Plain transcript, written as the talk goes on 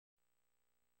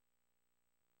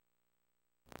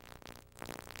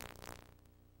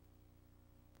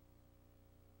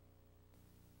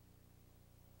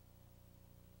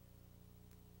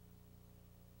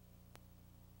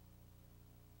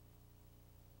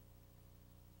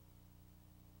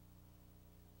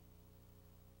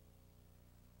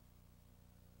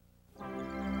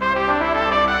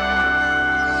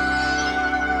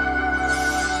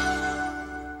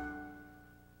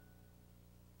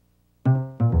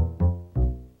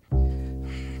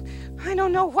I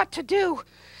don't know what to do.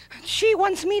 She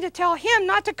wants me to tell him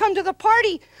not to come to the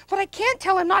party, but I can't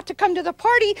tell him not to come to the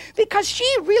party because she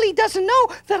really doesn't know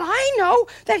that I know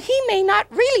that he may not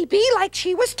really be like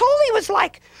she was told he was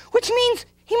like, which means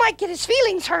he might get his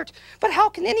feelings hurt. But how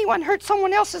can anyone hurt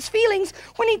someone else's feelings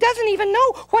when he doesn't even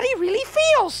know what he really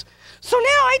feels? So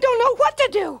now I don't know what to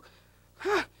do.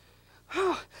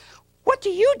 What do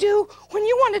you do when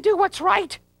you want to do what's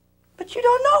right, but you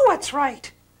don't know what's right?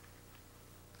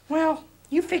 Well,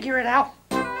 you figure it out.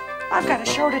 I've got a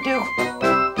show to do.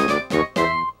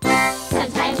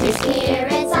 Sometimes your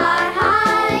spirits are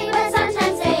high, but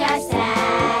sometimes they are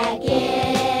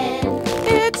sagging.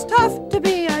 It's tough to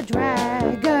be a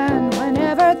dragon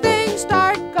whenever things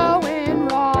start going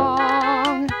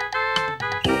wrong.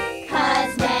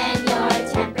 'Cause then your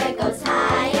temper goes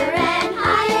higher and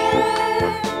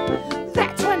higher.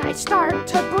 That's when I start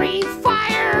to breathe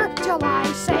fire till I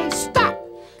say stop.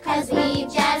 'Cause we've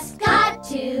just got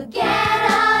to get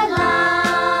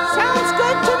along. Sounds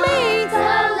good to me. So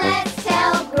let's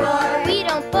tell Groark. We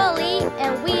don't bully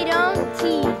and we don't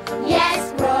tease. Yes,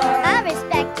 Groark. I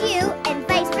respect you and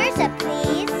vice versa,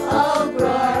 please. Oh,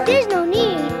 Groark. There's no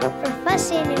need for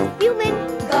fussing and fuming.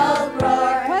 Go,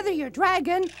 Groark. Whether you're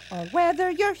dragon or whether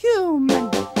you're human.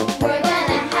 We're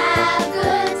gonna have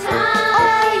good time.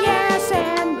 Oh, yes,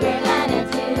 and We're gonna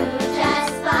do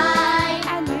just fine.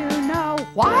 and you know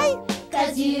why?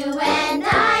 'Cause you and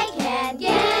I can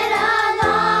get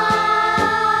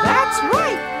along. That's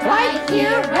right. Right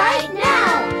here, right now.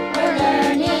 We're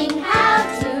learning how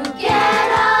to get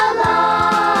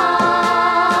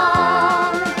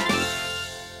along.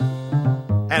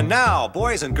 And now,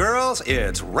 boys and girls,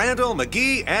 it's Randall,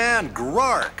 McGee, and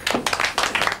Groark.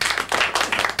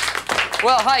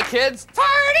 Well, hi, kids.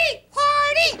 Party!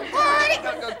 Party! Party!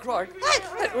 Groark,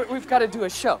 we've got to do a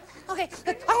show. Okay,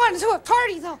 I want to do a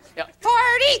party, though. Yeah.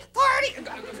 Party! Party!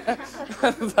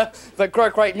 But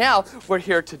Groark, right now, we're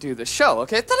here to do the show,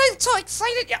 okay? But I'm so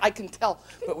excited. Yeah, I can tell,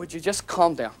 but would you just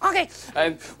calm down? Okay.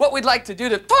 And what we'd like to do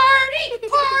to... Party!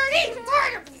 Party!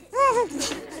 Party!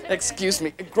 Excuse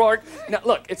me, Groark. Now,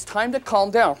 look, it's time to calm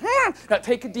down. Now,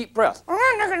 take a deep breath.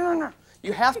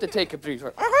 You have to take a deep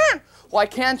breath. Why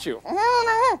can't you?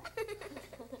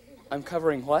 I'm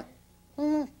covering what?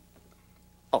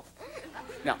 Oh.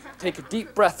 Now, take a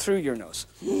deep breath through your nose.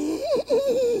 And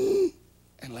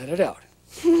let it out.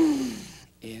 In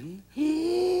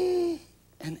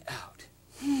and out.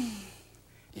 In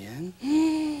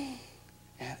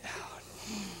and out.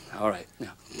 All right,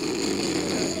 now.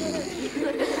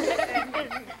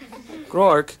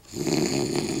 Groark,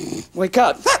 wake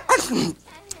up.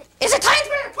 Is it time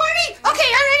for the party? Okay,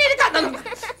 I'm ready to go.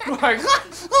 Groark,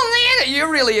 oh man, you're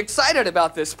really excited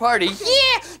about this party.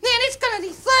 Yeah, man, it's gonna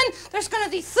be fun. There's gonna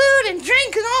be food and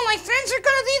drink, and all my friends are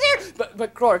gonna be there.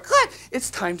 But Groark, it's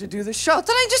time to do the show.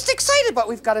 Then I'm just excited, but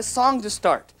we've got a song to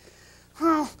start.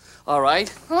 Oh, All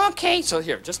right? okay. So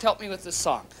here, just help me with this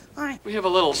song. All right. We have a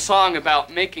little song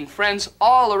about making friends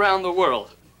all around the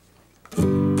world.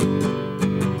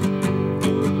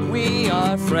 We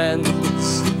are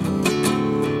friends.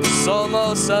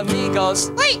 Somos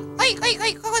amigos. Wait,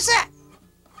 what was that?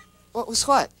 What was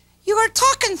what? You were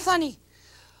talking funny.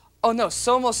 Oh, no,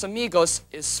 somos amigos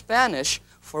is Spanish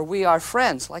for we are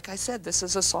friends. Like I said, this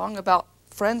is a song about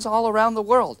friends all around the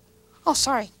world. Oh,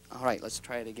 sorry. All right, let's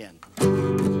try it again.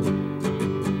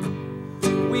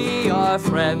 We are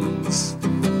friends.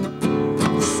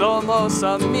 Somos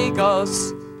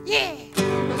amigos. Yeah.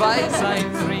 Wir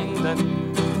sind Freunde.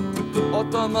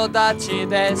 Otomodachi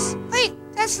desu. Wait,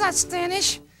 that's not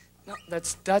Spanish. No,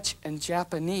 that's Dutch and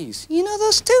Japanese. You know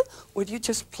those two? Would you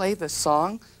just play the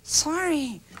song?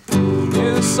 Sorry.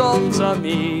 Nu som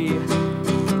ami.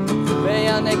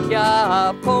 Веяне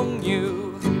я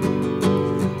помню.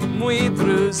 Мы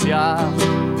друзья.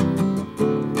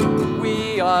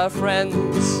 We are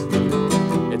friends.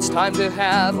 It's time to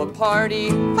have a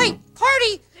party. Wait,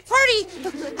 party!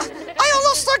 I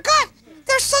almost forgot.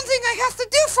 There's something I have to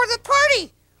do for the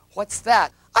party. What's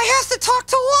that? I have to talk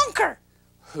to Wonker.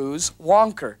 Who's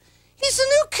Wonker? He's a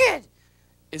new kid.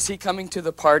 Is he coming to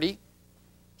the party?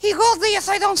 He told me if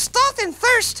I don't stop him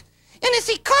first, and if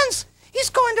he comes, he's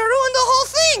going to ruin the whole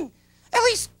thing. At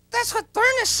least that's what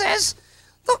Bernice says.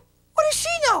 Look, what does she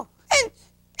know? And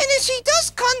if she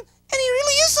does come, and he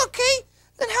really is okay,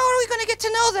 then how are we going to get to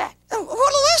know that? And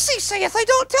what'll Essie say if I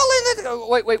don't tell him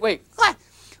that? Wait. What?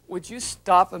 Would you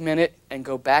stop a minute and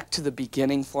go back to the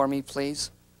beginning for me,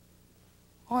 please?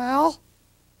 Well,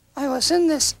 I was in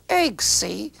this egg,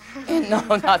 see? And No,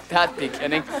 not that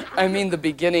beginning. I mean the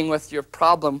beginning with your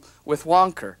problem with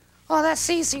Wonker. oh, that's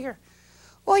easier.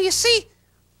 Well, you see,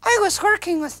 I was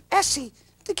working with Essie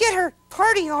to get her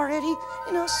party already,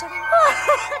 so...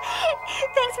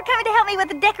 Thanks for coming to help me with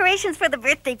the decorations for the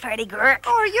birthday party, Groark.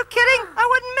 Oh, are you kidding? I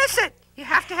wouldn't miss it. You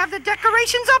have to have the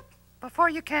decorations up before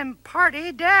you can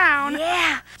party down.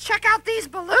 Yeah. Check out these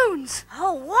balloons.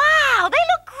 Oh, wow, they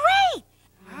look great.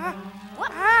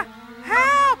 What?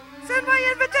 Help! Send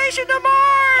my invitation to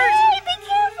Mars! Hey, be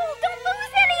careful. Don't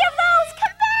lose any of those.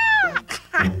 Come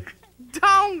back.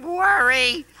 Don't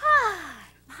worry.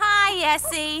 Hi,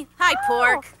 Essie. Hi,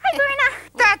 Pork. Hi, Berna.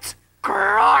 That's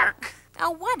Groark.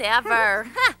 Oh, whatever.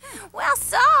 Well,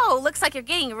 so, looks like you're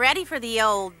getting ready for the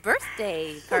old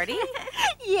birthday party.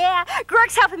 Yeah,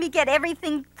 Groark's helping me get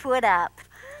everything put up.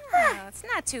 Oh, it's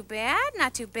not too bad,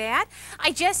 not too bad.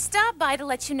 I just stopped by to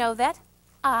let you know that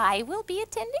I will be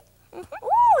attending.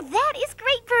 Ooh, that is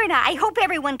great, Berna. I hope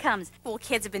everyone comes. Well,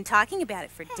 kids have been talking about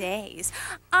it for days.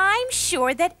 I'm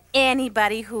sure that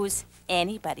anybody who's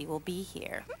anybody will be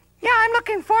here. Yeah, I'm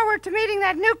looking forward to meeting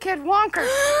that new kid, Wonker.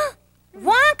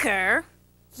 Wonker?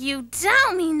 You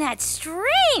don't mean that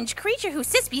strange creature who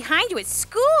sits behind you at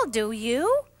school, do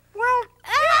you? Well,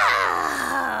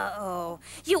 oh,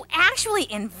 you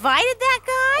actually invited that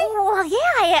guy? Well,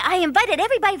 yeah, I invited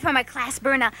everybody from our class,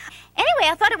 Berna. Anyway,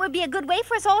 I thought it would be a good way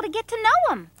for us all to get to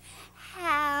know him.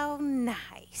 How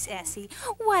nice, Essie.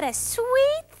 What a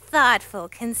sweet, thoughtful,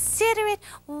 considerate,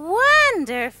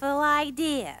 wonderful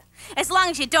idea. As long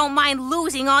as you don't mind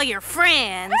losing all your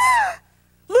friends.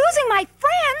 Losing my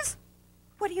friends?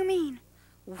 What do you mean?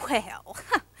 Well,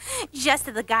 just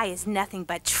that the guy is nothing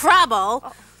but trouble.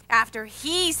 Oh. After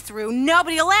he's through,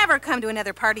 nobody'll ever come to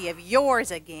another party of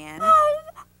yours again. Oh,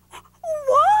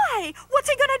 why? What's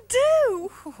he gonna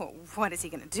do? Oh, what is he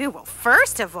gonna do? Well,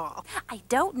 first of all, I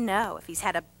don't know if he's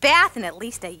had a bath in at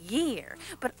least a year,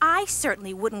 but I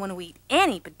certainly wouldn't want to eat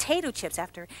any potato chips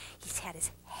after he's had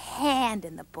his hand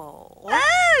in the bowl.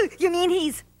 Oh, you mean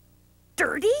he's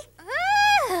dirty?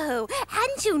 Oh,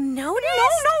 hadn't you noticed?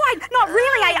 No, not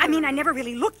really. I mean, I never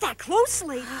really looked that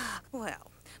closely.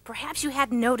 Well, perhaps you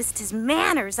hadn't noticed his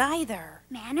manners either.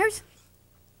 Manners?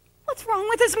 What's wrong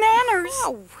with his manners?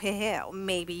 Oh, well,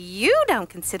 maybe you don't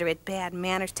consider it bad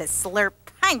manners to slurp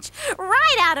punch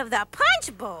right out of the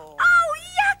punch bowl. Oh,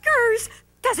 yuckers!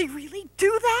 Does he really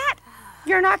do that?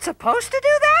 You're not supposed to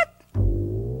do that?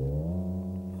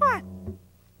 What?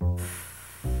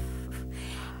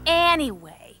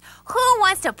 Anyway, who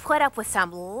wants to put up with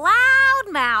some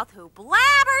loudmouth who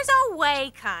blabbers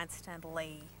away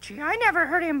constantly? Gee, I never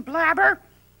heard him blabber.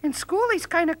 In school, he's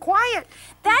kind of quiet.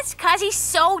 That's 'cause he's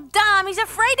so dumb he's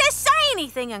afraid to say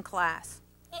anything in class.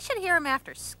 You should hear him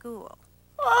after school.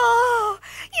 Oh,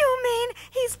 you mean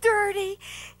he's dirty,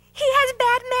 he has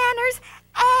bad manners,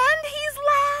 and he's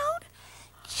loud?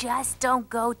 Just don't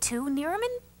go too near him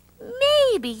and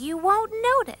maybe you won't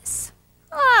notice.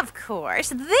 Of course,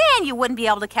 then you wouldn't be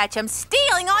able to catch him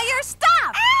stealing all your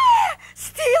stuff.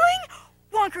 Stealing?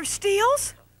 Wonker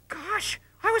steals? Gosh,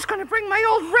 I was going to bring my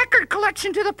old record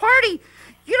collection to the party.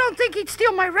 You don't think he'd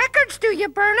steal my records, do you,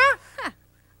 Berna? Huh.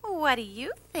 What do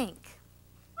you think?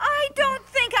 I don't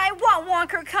think I want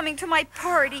Wonker coming to my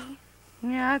party.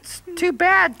 Yeah, it's too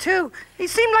bad, too. He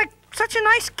seemed like such a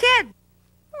nice kid.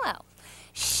 Well,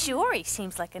 sure he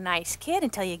seems like a nice kid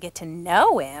until you get to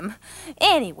know him.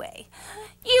 Anyway,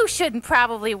 you shouldn't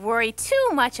probably worry too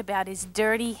much about his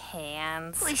dirty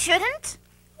hands. We shouldn't?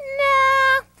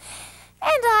 No.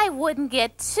 And I wouldn't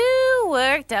get too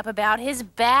worked up about his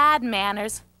bad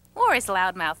manners, or his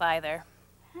loudmouth either.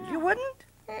 You wouldn't?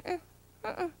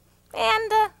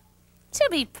 And, to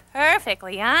be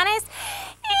perfectly honest,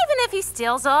 even if he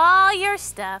steals all your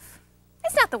stuff,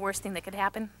 it's not the worst thing that could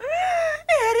happen.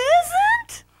 It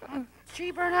isn't?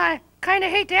 Gee, Berna, I kind of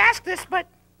hate to ask this, but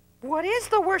what is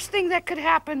the worst thing that could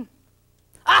happen?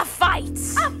 A fight!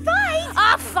 A fight?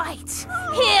 A fight!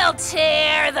 He'll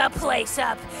tear the place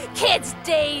up. Kids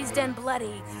dazed and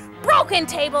bloody. Broken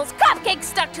tables, cupcakes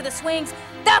stuck to the swings.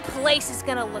 The place is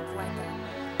gonna look like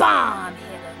a bomb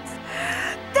hit it.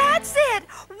 That's it!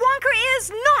 Wonker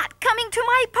is not coming to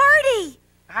my party!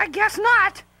 I guess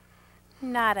not.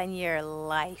 Not on your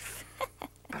life.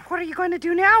 But what are you going to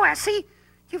do now, Essie?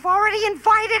 You've already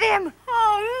invited him.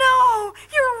 Oh, no!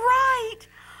 You're right!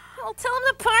 Well, tell him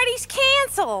the party's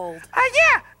canceled.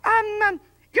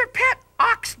 Your pet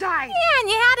ox died. Yeah, and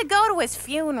you had to go to his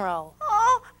funeral.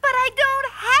 Oh, but I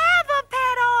don't have a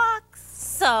pet ox.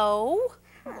 So?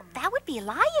 Well, that would be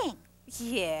lying.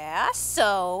 Yeah,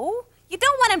 so? You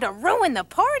don't want him to ruin the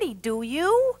party, do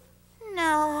you?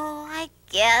 No, I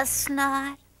guess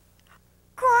not.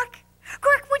 Groark,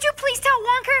 would you please tell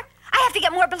Wonker? I have to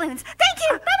get more balloons. Thank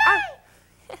you.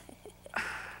 Bye-bye.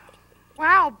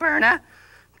 Wow, Berna.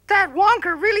 that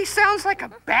Wonker really sounds like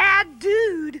a bad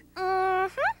dude.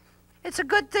 Mm-hmm. It's a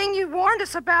good thing you warned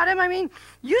us about him. I mean,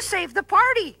 you saved the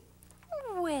party.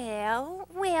 Well,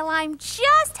 I'm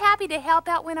just happy to help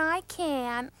out when I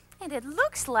can. And it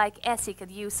looks like Essie could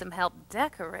use some help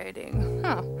decorating.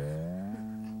 Huh.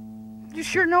 You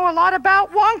sure know a lot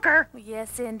about Wonker.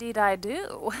 Yes, indeed I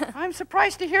do. I'm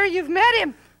surprised to hear you've met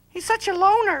him. He's such a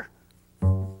loner.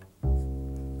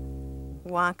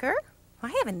 Wonker? I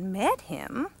haven't met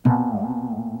him.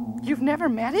 You've never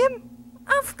met him?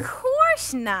 Of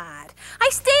course not. I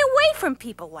stay away from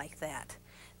people like that.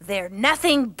 They're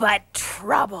nothing but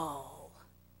trouble.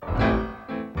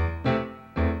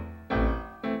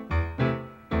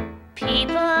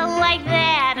 People like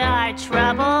that are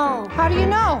trouble. How do you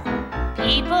know?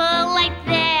 People like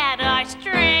that are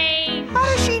strange. How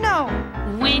does she know?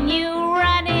 When you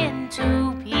run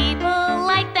into people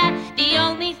like that, the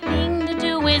only thing to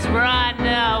do is run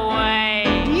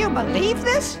away. Do you believe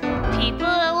this? People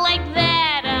like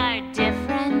that are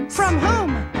different. From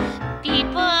whom?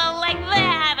 People like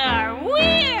that are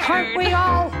weird. Aren't we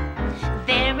all?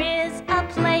 There is a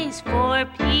place for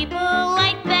people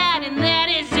like that, and that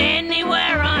is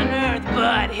anywhere on earth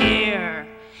but here.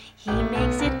 He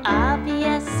makes it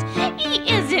obvious he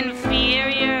is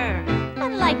inferior,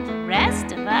 unlike the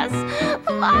rest of us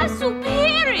who are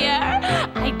superior.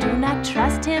 I do not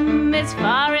trust him as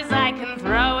far as I can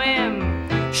throw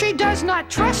him. She does not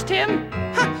trust him.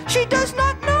 Huh, she does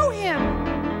not know him.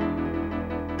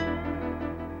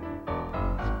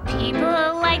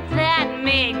 People like that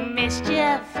make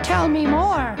mischief. Tell me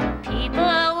more. People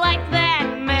like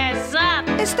that mess up.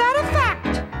 Is that a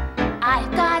fact?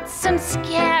 I've got some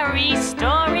scary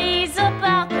stories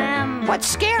about them. What's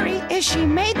scary is she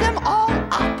made them all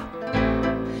up.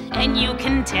 And you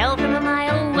can tell from a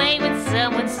mile away when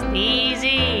someone's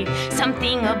sneezy.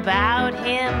 Something about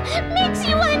him makes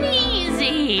you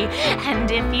uneasy. And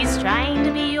if he's trying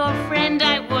to be your friend,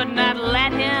 I would not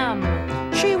let him.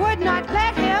 She would not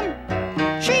let him.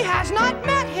 She has not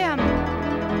met him.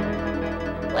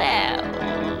 Well,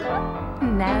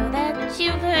 now that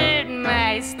you've heard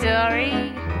my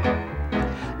story,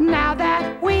 Now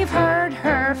that we've heard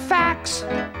her facts,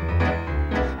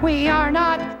 we are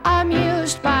not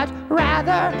amused, but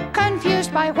rather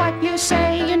confused by what you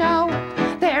say, you know.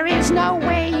 There is no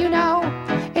way, you know.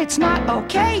 It's not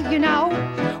okay, you know,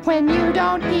 when you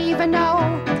don't even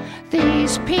know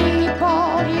these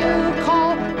people you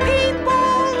call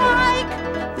people like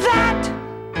that.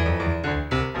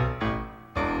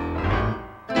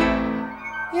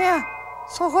 Yeah,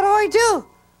 so what do I do?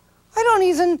 I don't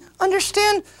even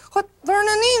understand what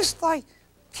learning means, like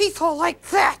people like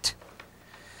that.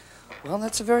 Well,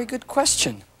 that's a very good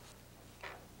question.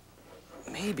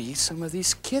 Maybe some of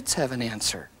these kids have an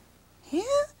answer. Yeah?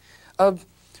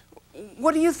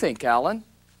 What do you think, Alan?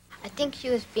 I think she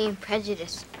was being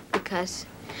prejudiced because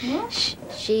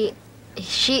she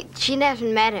never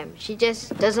met him. She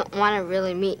just doesn't want to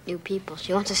really meet new people.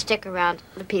 She wants to stick around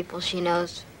the people she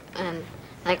knows and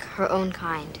like her own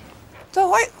kind. So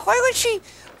why would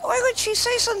she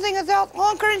say something about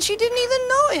Wonker and she didn't even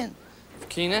know him?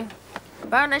 Keenan?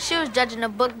 Berna, she was judging a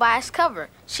book by its cover.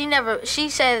 She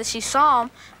said that she saw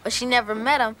him, but she never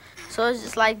met him. So it's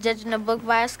just like judging a book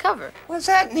by its cover. What does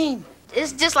that mean?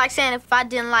 It's just like saying if I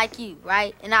didn't like you,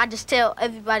 right? And I just tell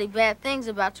everybody bad things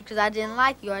about you because I didn't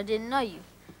like you or I didn't know you.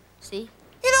 See?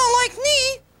 You don't like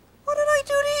me? What did I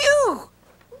do to you?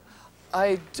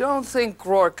 I don't think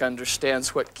Groark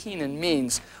understands what Keenan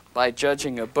means by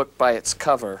judging a book by its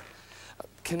cover.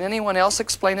 Can anyone else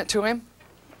explain it to him?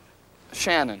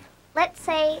 Shannon. Let's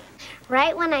say,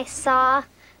 right when I saw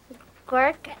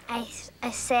Groark,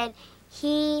 I said,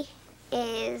 he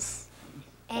is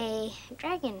a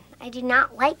dragon. I do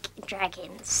not like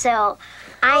dragons, so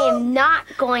I am not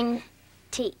going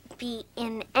to be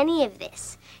in any of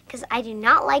this because I do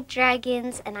not like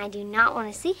dragons and I do not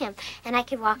want to see him, and I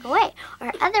could walk away.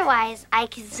 Or otherwise, I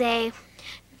could say,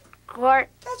 Groark.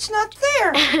 That's not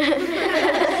fair.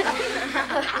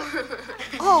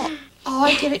 Oh,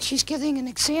 I get it. She's giving an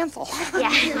example.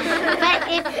 Yeah.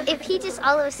 But if he just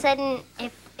all of a sudden,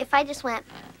 if I just went,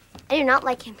 I do not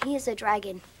like him, he is a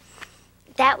dragon,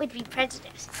 that would be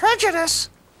prejudice. Prejudice?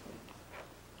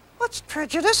 What's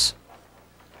prejudice?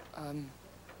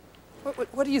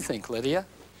 What do you think, Lydia?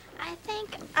 I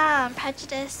think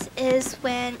prejudice is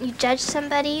when you judge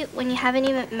somebody when you haven't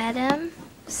even met him.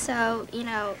 So, you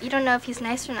don't know if he's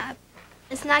nice or not.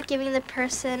 It's not giving the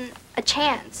person a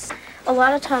chance. A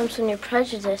lot of times when you're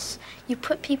prejudiced, you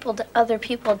put other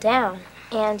people down,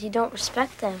 and you don't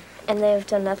respect them, and they've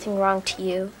done nothing wrong to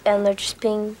you, and they're just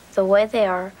being the way they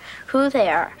are, who they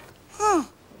are. Huh.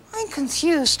 I'm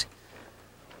confused.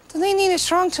 Do they mean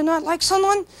it's wrong to not like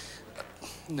someone?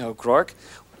 No, Groark.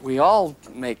 We all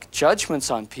make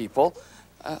judgments on people.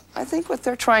 I think what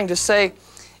they're trying to say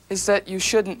is that you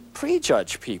shouldn't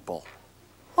prejudge people.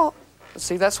 Oh.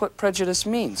 See, that's what prejudice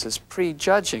means, is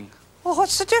prejudging. Well,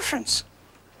 what's the difference?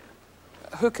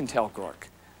 Who can tell,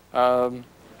 Groark?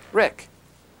 Rick.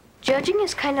 Judging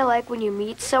is kind of like when you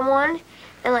meet someone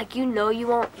and like you know you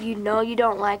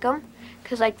don't like them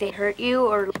because like they hurt you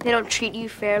or they don't treat you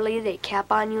fairly, they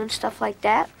cap on you and stuff like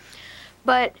that.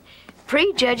 But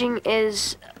prejudging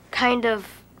is kind of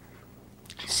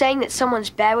saying that someone's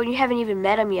bad when you haven't even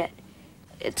met them yet.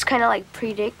 It's kind of like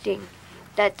predicting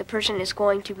that the person is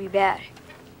going to be bad.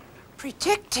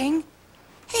 Predicting?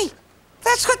 Hey,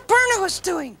 that's what Berna was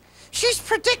doing. She's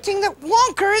predicting that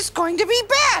Wonker is going to be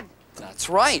bad. That's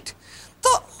right.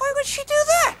 Why would she do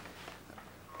that?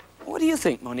 What do you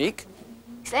think, Monique?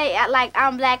 Say, like,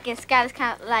 I'm black and Scott is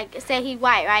kind of, like, say he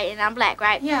white, right, and I'm black,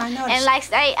 right? Yeah, I noticed. And, like,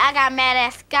 say I got mad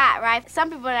at Scott, right? Some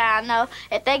people that I know,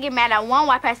 if they get mad at one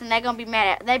white person, they're going to be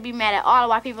mad at all the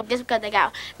white people just because they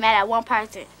got mad at one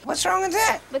person. What's wrong with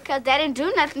that? Because they didn't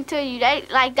do nothing to you.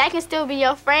 They can still be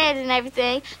your friends and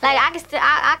everything. Like, I can still,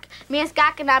 me and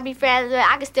Scott cannot be friends, but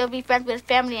I can still be friends with his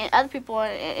family and other people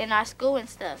in our school and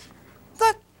stuff.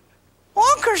 But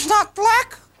Wonker's not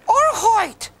black or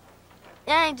white.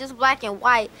 It ain't just black and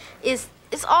white. It's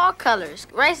all colors.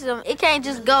 Racism, it can't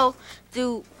just go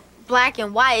through black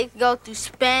and white. It can go through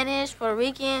Spanish, Puerto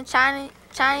Rican,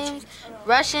 Chinese,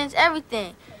 Russians,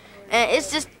 everything. And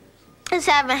it's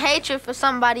having hatred for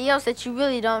somebody else that you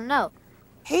really don't know.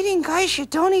 Hating guys you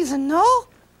don't even know?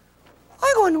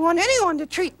 I wouldn't want anyone to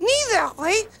treat me that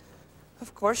way.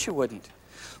 Of course you wouldn't.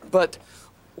 But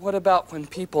what about when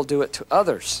people do it to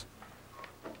others?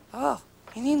 Oh,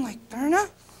 you mean like Berna?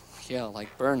 Yeah,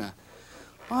 like Berna.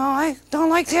 Well, I don't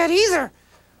like that either.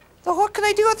 So what can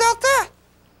I do about that?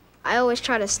 I always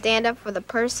try to stand up for the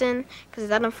person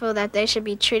because I don't feel that they should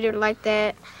be treated like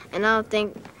that. And I don't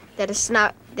think that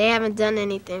they haven't done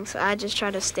anything. So I just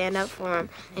try to stand up for them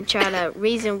and try to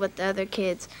reason with the other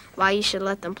kids why you should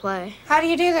let them play. How do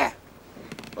you do that?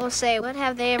 Well, say, what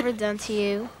have they ever done to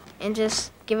you? And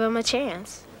just give them a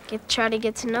chance. Try to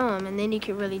get to know them, and then you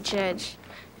can really judge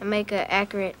and make an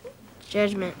accurate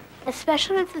judgment.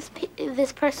 Especially if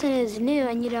this person is new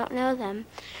and you don't know them,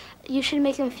 you should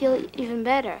make them feel even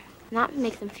better, not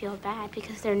make them feel bad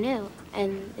because they're new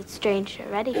and it's strange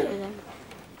already for them.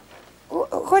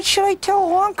 What should I tell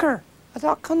Wonker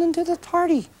about coming to the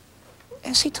party?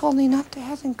 As he told me not to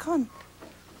have him come.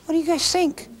 What do you guys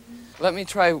think? Let me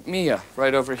try Mia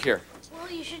right over here.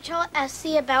 Well, you should tell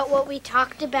Essie about what we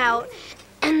talked about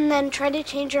and then try to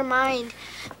change her mind.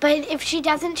 But if she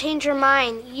doesn't change her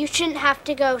mind, you shouldn't have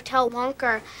to go tell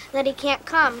Wonker that he can't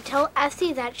come. Tell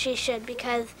Essie that she should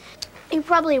because you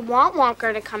probably want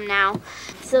Wonker to come now.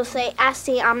 So say,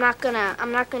 Essie, I'm not gonna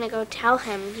go tell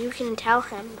him. You can tell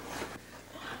him.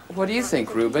 What do you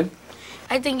think, Ruben?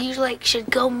 I think you should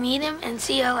go meet him and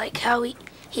see how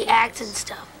he acts and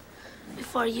stuff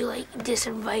before you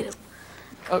disinvite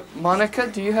him. Monica,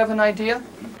 do you have an idea?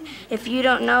 If you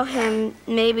don't know him,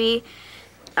 maybe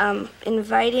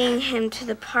inviting him to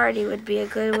the party would be a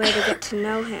good way to get to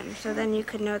know him, so then you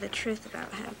could know the truth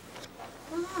about him.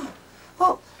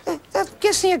 Well, that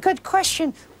gives me a good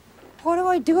question. What do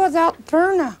I do about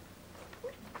Berna?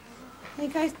 You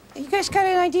guys got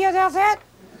an idea about that?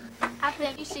 I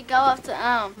think you should go up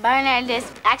to Berna and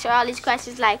just ask her all these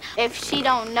questions like, if she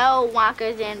don't know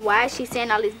Wonker, then why is she saying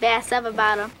all this bad stuff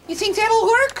about him? You think that'll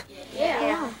work?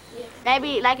 Yeah.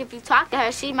 Maybe if you talk to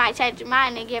her, she might change her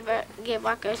mind and give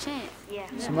Wonker a chance. Yeah.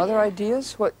 Some other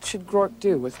ideas? What should Groark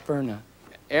do with Berna?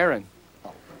 Aaron?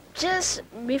 Just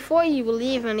before you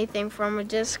believe anything from her,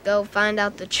 just go find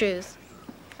out the truth.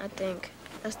 I think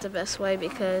that's the best way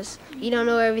because you don't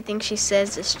know everything she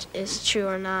says is true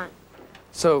or not.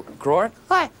 So, Groark?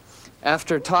 What?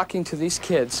 After talking to these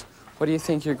kids, what do you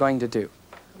think you're going to do?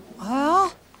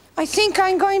 Well, I think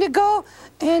I'm going to go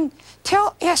and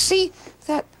tell Essie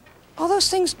that all those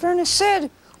things Berna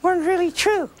said weren't really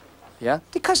true. Yeah?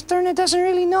 Because Berna doesn't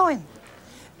really know him.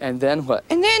 And then what?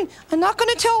 And then I'm not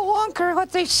going to tell Wonker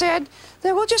what they said.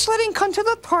 Then we'll just let him come to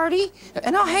the party,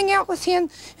 and I'll hang out with him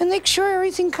and make sure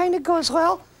everything kind of goes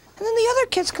well. And then the other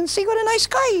kids can see what a nice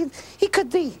guy he could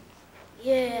be.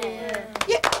 Yeah.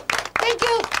 Yeah. Thank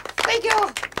you. Thank you.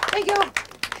 Thank you.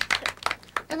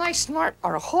 Am I smart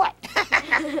or what?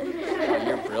 Oh,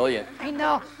 you're brilliant. I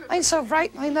know. I'm so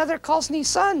bright, my mother calls me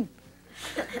son.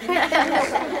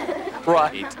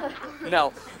 Right.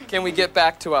 Now, can we get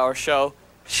back to our show?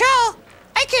 Show?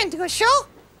 I can't do a show.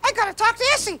 I gotta talk to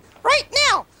Essie right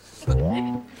now.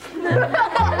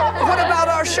 What about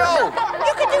our show?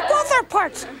 You can do both our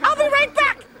parts. I'll be right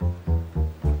back.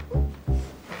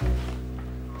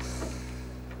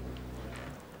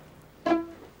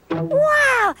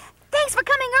 Wow! Thanks for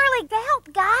coming early to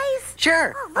help, guys.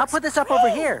 Sure. I'll put this up over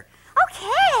here.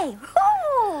 Okay.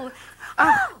 Ooh.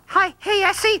 Hi. Hey,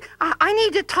 Essie. I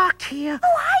need to talk to you.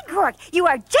 Oh, hi, Groark. You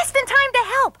are just in time to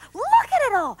help. Look at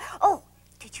it all. Oh,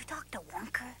 did you talk to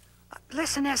Wonker?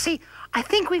 Listen, Essie, I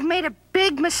think we've made a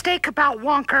big mistake about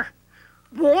Wonker.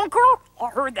 Wonker? I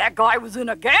heard that guy was in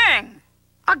a gang.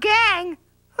 A gang?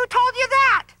 Who told you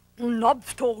that?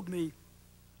 Nubs told me.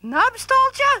 Nubs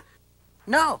told you?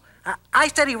 No, I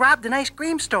said he robbed an ice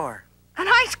cream store. An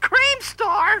ice cream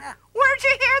store? Where'd you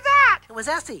hear that? It was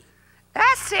Essie.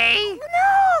 Essie?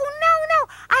 No.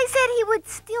 I said he would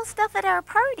steal stuff at our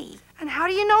party. And how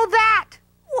do you know that?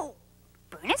 Well,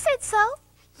 Berna said so.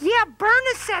 Yeah,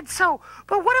 Berna said so.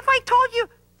 But what if I told you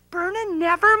Berna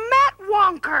never met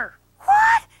Wonker?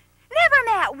 What? Never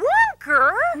met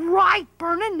Wonker? Right,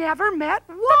 Berna never met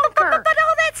Wonker. But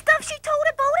all that stuff she told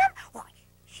about him? Well,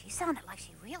 she sounded like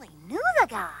she really knew the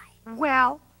guy.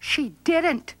 Well, she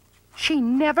didn't. She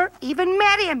never even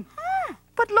met him.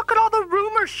 But look at all the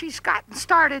rumors she's gotten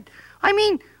started. I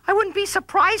mean, I wouldn't be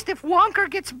surprised if Wonker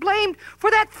gets blamed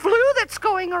for that flu that's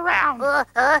going around. Was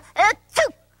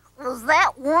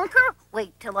that Wonker?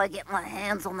 Wait till I get my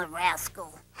hands on the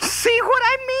rascal. See what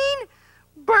I mean?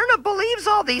 Berna believes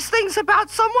all these things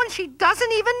about someone she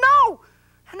doesn't even know.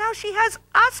 And now she has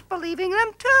us believing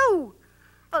them too.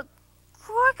 But,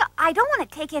 Groark, I don't want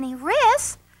to take any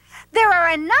risks. There are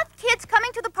enough kids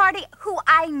coming to the party who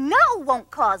I know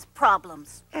won't cause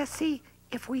problems. Essie,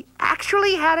 if we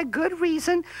actually had a good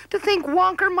reason to think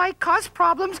Wonker might cause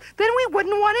problems, then we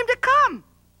wouldn't want him to come.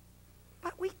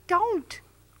 But we don't.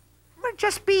 We're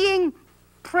just being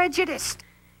prejudiced.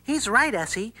 He's right,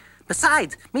 Essie.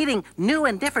 Besides, meeting new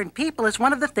and different people is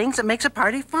one of the things that makes a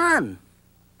party fun.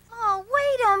 Oh,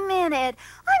 wait a minute.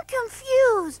 I'm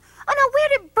confused. Oh, now, where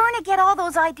did Berna get all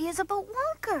those ideas about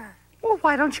Wonker? Well,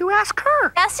 why don't you ask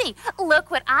her? Essie, look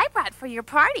what I brought for your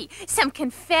party. Some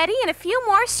confetti and a few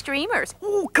more streamers.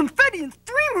 Oh, confetti and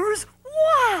streamers?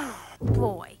 Wow!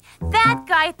 Boy, that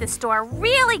guy at the store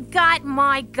really got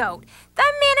my goat. The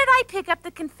minute I pick up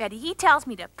the confetti, he tells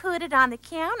me to put it on the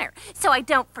counter so I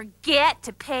don't forget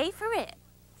to pay for it.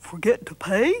 Forget to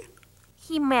pay?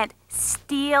 He meant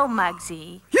steal,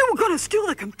 Muggsy. You were gonna steal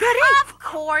the confetti? Of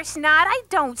course not. I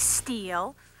don't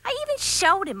steal. I even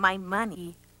showed him my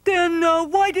money. Then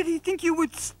why did he think you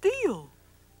would steal?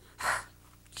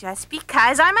 Just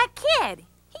because I'm a kid.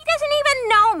 He doesn't even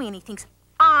know me and he thinks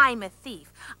I'm a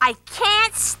thief. I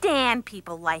can't stand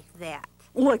people like that.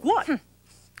 Like what?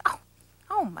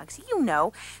 Oh, Muggsy, you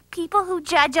know. People who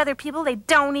judge other people they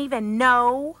don't even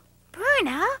know.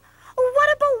 Berna, what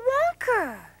about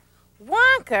Wonker?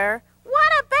 Wonker?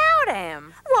 What about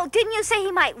him? Well, didn't you say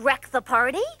he might wreck the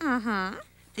party? Mm-hmm.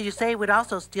 Did you say he would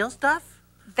also steal stuff?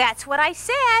 That's what I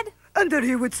said. And that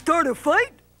he would start a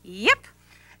fight? Yep.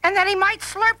 And that he might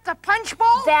slurp the punch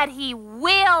bowl? That he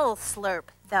will slurp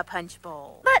the punch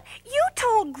bowl. But you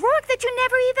told Groark that you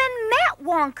never even met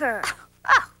Wonker.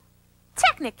 Oh,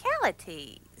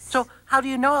 technicalities. So how do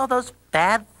you know all those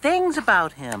bad things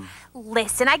about him?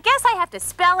 Listen, I guess I have to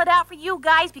spell it out for you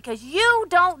guys because you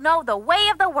don't know the way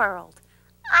of the world.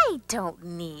 I don't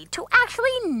need to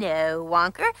actually know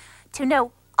Wonker to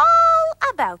know all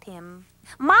about him.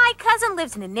 My cousin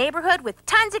lives in a neighborhood with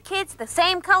tons of kids the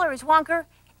same color as Wonker,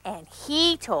 and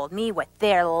he told me what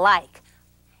they're like.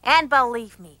 And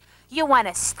believe me, you want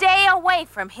to stay away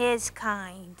from his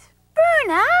kind.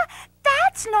 Berna,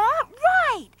 that's not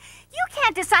right. You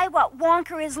can't decide what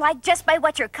Wonker is like just by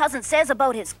what your cousin says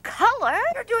about his color.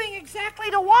 You're doing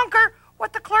exactly to Wonker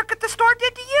what the clerk at the store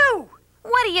did to you.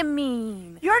 What do you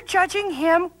mean? You're judging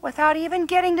him without even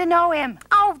getting to know him.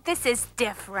 Oh, this is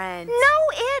different. No,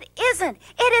 it isn't.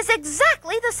 It is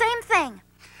exactly the same thing.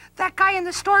 That guy in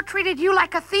the store treated you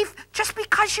like a thief just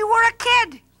because you were a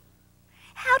kid.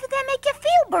 How did that make you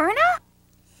feel, Berna?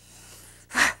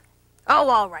 Oh,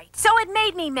 all right. So it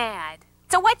made me mad.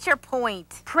 So what's your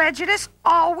point? Prejudice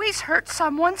always hurts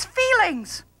someone's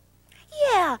feelings.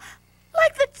 Yeah,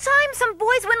 like the time some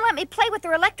boys wouldn't let me play with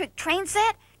their electric train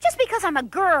set just because I'm a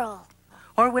girl.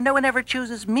 Or when no one ever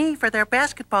chooses me for their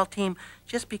basketball team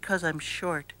just because I'm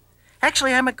short.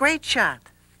 Actually, I'm a great shot.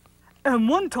 And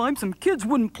one time some kids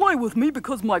wouldn't play with me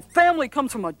because my family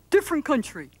comes from a different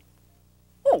country.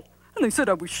 Oh, and they said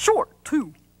I was short,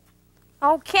 too.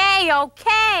 Okay.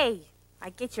 I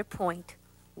get your point.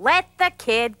 Let the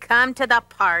kid come to the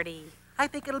party. I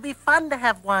think it'll be fun to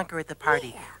have Wonker at the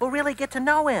party. Yeah. We'll really get to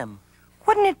know him.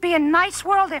 Wouldn't it be a nice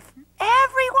world if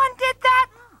everyone did that?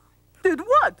 Did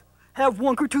what? Have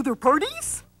Wonker to their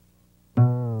parties?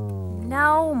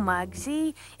 No,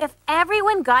 Muggsy. If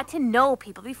everyone got to know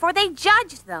people before they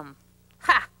judged them.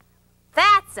 Ha!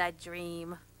 That's a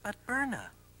dream. But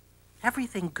Berna,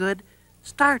 everything good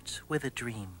starts with a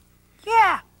dream.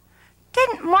 Yeah.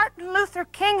 Didn't Martin Luther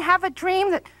King have a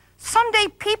dream that someday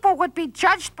people would be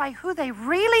judged by who they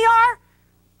really are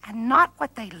and not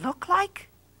what they look like?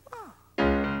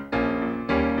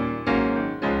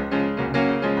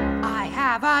 I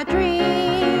have a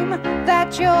dream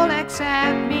that you'll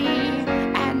accept me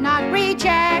and not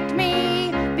reject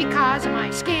me because of my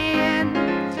skin.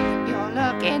 You'll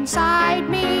look inside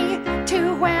me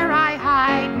to where I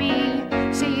hide me.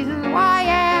 See who I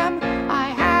am. I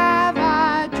have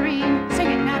a dream. Sing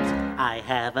it, Nubs. I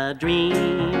have a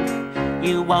dream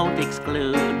you won't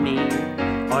exclude me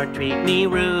or treat me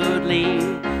rudely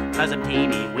 'cause I'm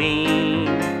teeny weeny.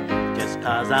 Just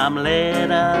 'cause I'm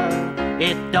little,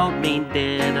 it don't mean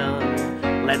ditto.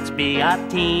 Let's be a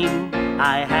team.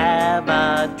 I have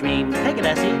a dream. Take it,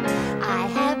 Essie. I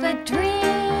have a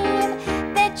dream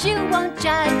that you won't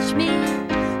judge me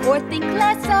or think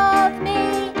less of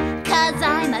me 'cause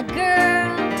I'm a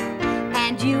girl,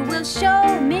 and you will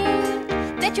show me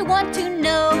that you want to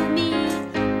know me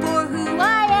for who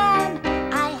I am.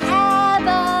 I have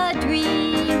a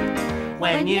dream.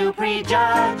 When you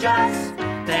prejudge us,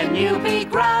 then you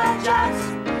begrudge us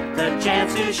the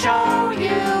chance to show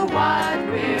you what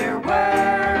we're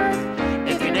worth.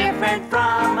 If you're different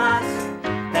from us,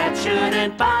 that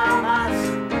shouldn't bomb us.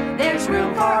 There's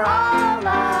room for all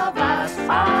of us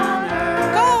on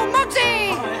earth. Go,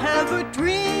 Muggsy! I have a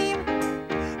dream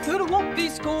that I won't be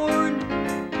scorned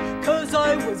 'cause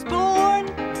I was born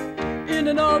in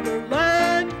another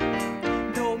land.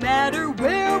 No matter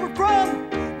where we're from,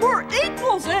 we're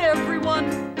equals,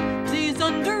 everyone. Please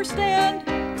understand,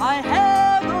 I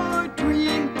have a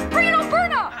dream. Bring it on,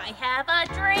 Berna! I have a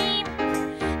dream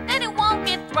that it won't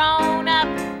get thrown up,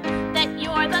 that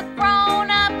you're the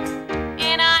grown-up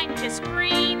and I'm just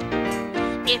green.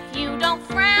 If you don't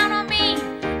frown on me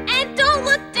and don't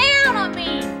look down on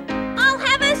me, I'll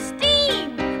have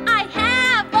esteem. I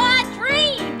have a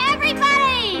dream.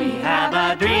 Everybody! We have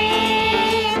a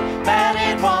dream that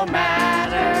it won't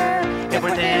matter if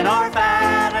we're thin or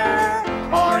fatter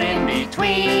or in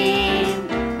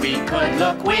between. We could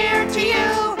look weird to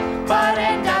you, but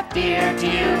end up dear to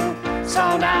you.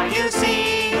 So now you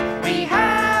see, we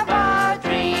have a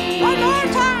dream. One more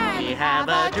time! We have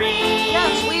a dream.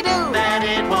 Yes, we do. That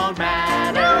it won't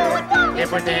matter. No, it won't.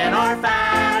 If we're thin or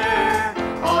fatter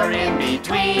or in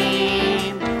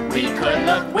between. We could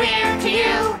look weird to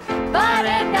you, but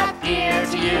end up dear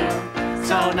to you.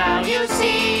 So now you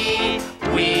see,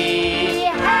 we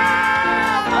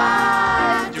have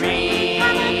a dream.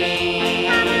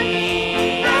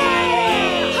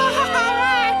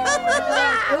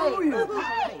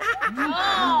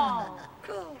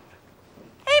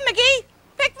 Hey, McGee,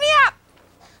 pick me up.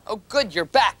 Oh, good, you're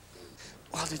back.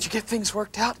 Well, did you get things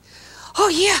worked out? Oh,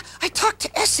 yeah, I talked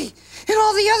to Essie, and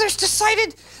all the others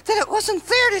decided that it wasn't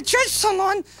fair to judge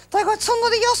someone like what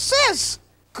somebody else says.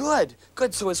 Good,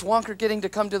 good. So is Wonker getting to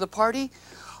come to the party?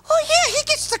 Oh, yeah, he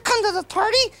gets to come to the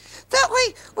party. That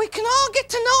way we can all get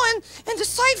to know him and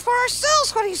decide for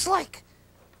ourselves what he's like.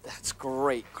 That's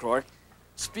great, Groark.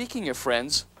 Speaking of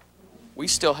friends, we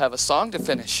still have a song to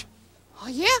finish. Oh,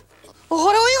 yeah? Well,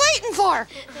 what are we waiting for?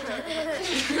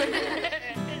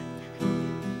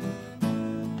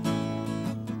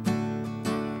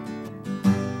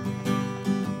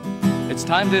 It's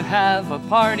time to have a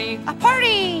party. A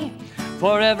party!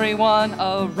 For everyone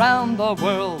around the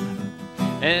world.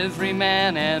 Every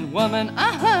man and woman,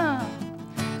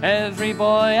 every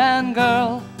boy and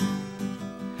girl.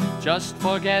 Just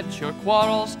forget your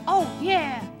quarrels. Oh,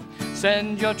 yeah.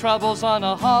 Send your troubles on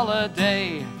a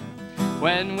holiday.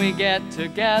 When we get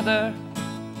together,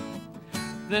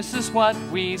 this is what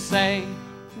we say.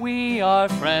 We are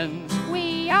friends.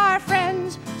 We are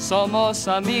friends. Somos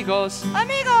amigos.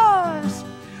 Amigos!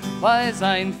 Wir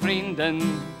sind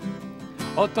Freunden.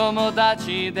 O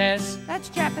tomodachi desu. That's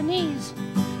Japanese.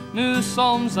 Nous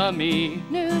sommes amis.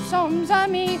 Nous sommes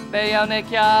amis.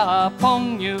 Beyanekia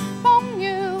pongyu.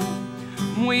 Pongyu.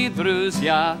 Мы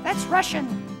друзья. That's Russian.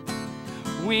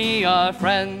 We are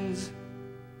friends.